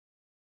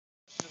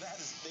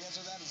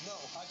answer to that is no.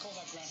 I call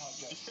that Groundhog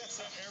Day.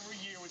 Every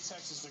year with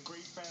Texas, the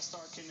great fast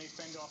start, can they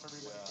fend off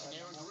everybody?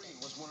 And Aaron Green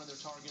was one of their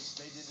targets.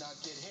 They did not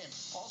get him.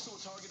 Also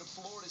a target of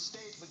Florida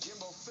State, but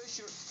Jimbo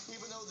Fisher,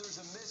 even though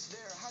there's a miss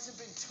there, hasn't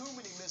been too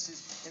many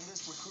misses in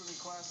this recruiting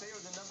class. They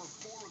are the number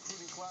 4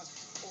 recruiting class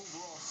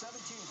overall.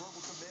 17 verbal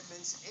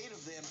commitments, 8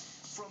 of them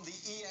from the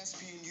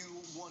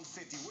ESPNU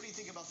 150. What do you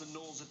think about the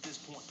Noles at this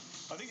point?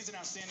 I think it's an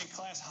outstanding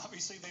class.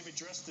 Obviously, they've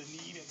addressed the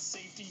need at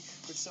safety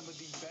with some of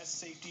the best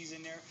safeties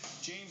in there.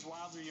 James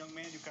Wilder, a young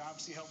man who can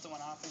obviously help them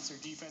on offense or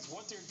defense.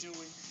 What they're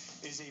doing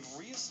is they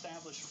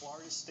reestablished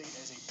Florida State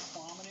as a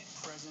prominent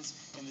presence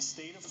in the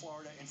state of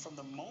Florida. And from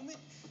the moment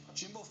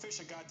Jimbo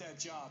Fisher got that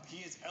job,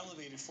 he has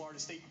elevated Florida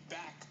State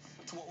back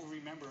to what we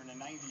remember in the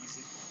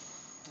 90s.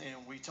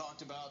 And we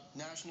talked about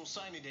National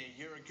Signing Day a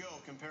year ago,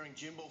 comparing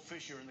Jimbo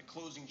Fisher in the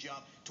closing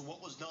job to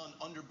what was done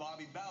under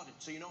Bobby Bowden.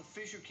 So, you know,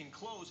 Fisher can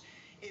close.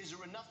 Is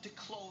there enough to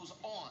close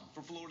on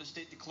for Florida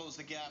State to close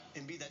the gap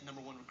and be that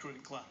number 1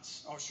 recruiting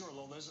class? Oh, sure,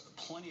 Lowell. There's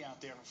plenty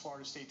out there for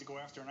Florida State to go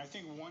after. And I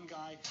think one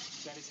guy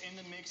that is in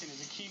the mix and is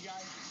a key guy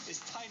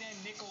is tight end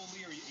Nick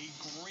O'Leary. A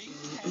great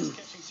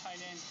pass-catching tight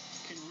end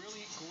can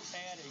really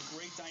add a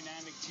great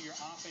dynamic to your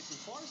offense. And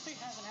Florida State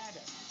hasn't had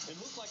that.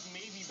 It looked like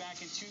maybe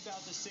back in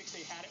 2006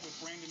 they had it with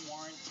Brandon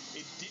Warren.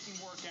 It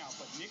didn't work out.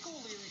 But Nick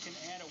O'Leary can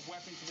add a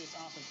weapon to this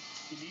offense.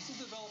 He needs to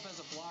develop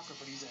as a blocker,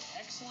 but he's an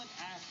excellent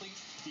athlete.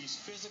 He's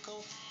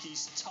physical.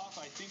 He's tough.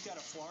 I think that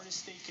if Florida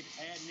State could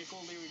add Nick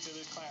O'Leary to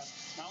this class,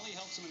 not only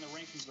helps them in the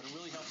rankings, but it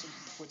really helps them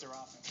with their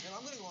offense. And I'm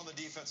going to go on the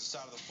defensive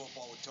side of the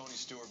football with Tony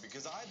Stewart,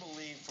 because I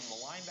believe from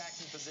the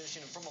linebacking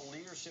position and from a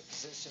leadership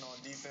position on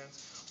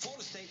defense,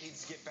 Florida State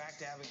needs to get back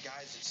to having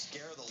guys that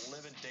scare the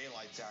living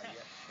daylights out of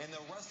you. And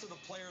the rest of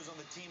the players on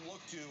the team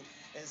look to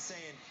as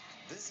saying,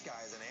 this guy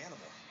is an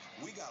animal.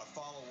 We got to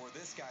follow where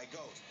this guy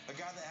goes. A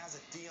guy that has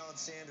a Deion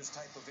Sanders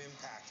type of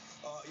impact,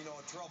 you know,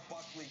 a Terrell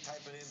Buckley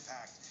type of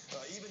impact,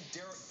 even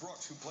Derek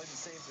Brooks, who played the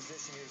same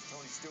position here as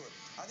Tony Stewart.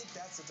 I think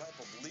that's the type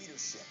of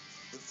leadership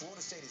that Florida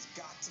State has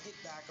got to get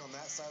back on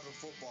that side of the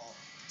football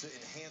to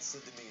enhance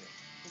the demeanor.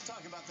 You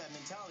talk about that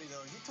mentality,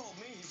 though. He told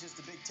me he's just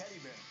a big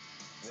teddy bear.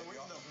 So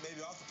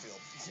maybe off the field.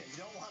 Yeah, you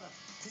don't want a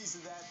piece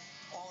of that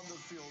on the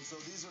field. So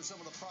these are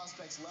some of the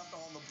prospects left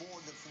on the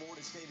board that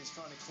Florida State is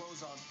trying to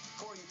close on.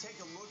 Corey, you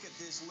take a look at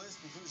this list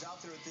and who's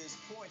out there at this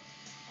point.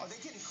 Are they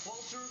getting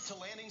closer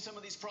to landing some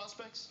of these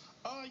prospects?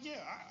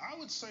 Yeah, I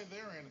would say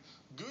they're in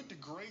good to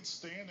great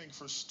standing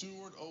for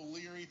Stewart,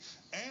 O'Leary,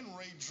 and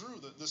Ray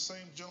Drew, the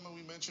same gentleman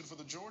we mentioned for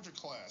the Georgia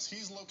class.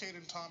 He's located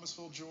in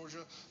Thomasville,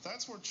 Georgia.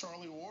 That's where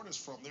Charlie Ward is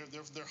from.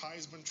 They're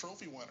Heisman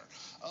Trophy winner.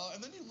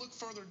 And then you look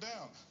further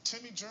down.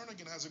 Timmy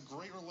Jernigan has a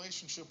great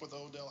relationship with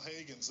Odell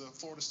Haggins, the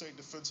Florida State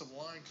defensive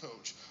line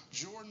coach.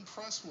 Jordan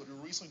Presswood, who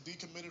recently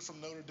decommitted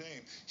from Notre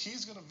Dame,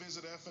 he's going to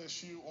visit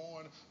FSU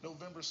on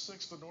November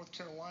 6th, the North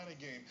Carolina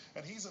game,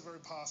 and he's a very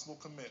possible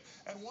commit.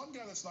 And one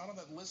guy that's not on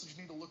that list that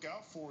you need to look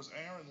out for is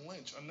Aaron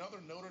Lynch, another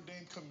Notre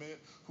Dame commit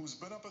who's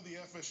been up at the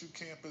FSU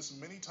campus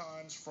many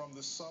times from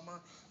this summer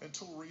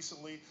until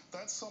recently.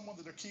 That's someone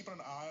that they're keeping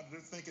an eye on. They're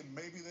thinking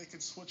maybe they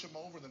could switch him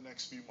over the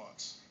next few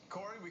months.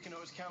 Corey, we can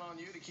always count on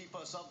you to keep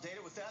us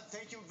updated with that.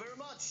 Thank you very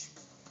much.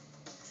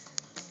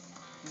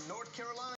 North Carolina.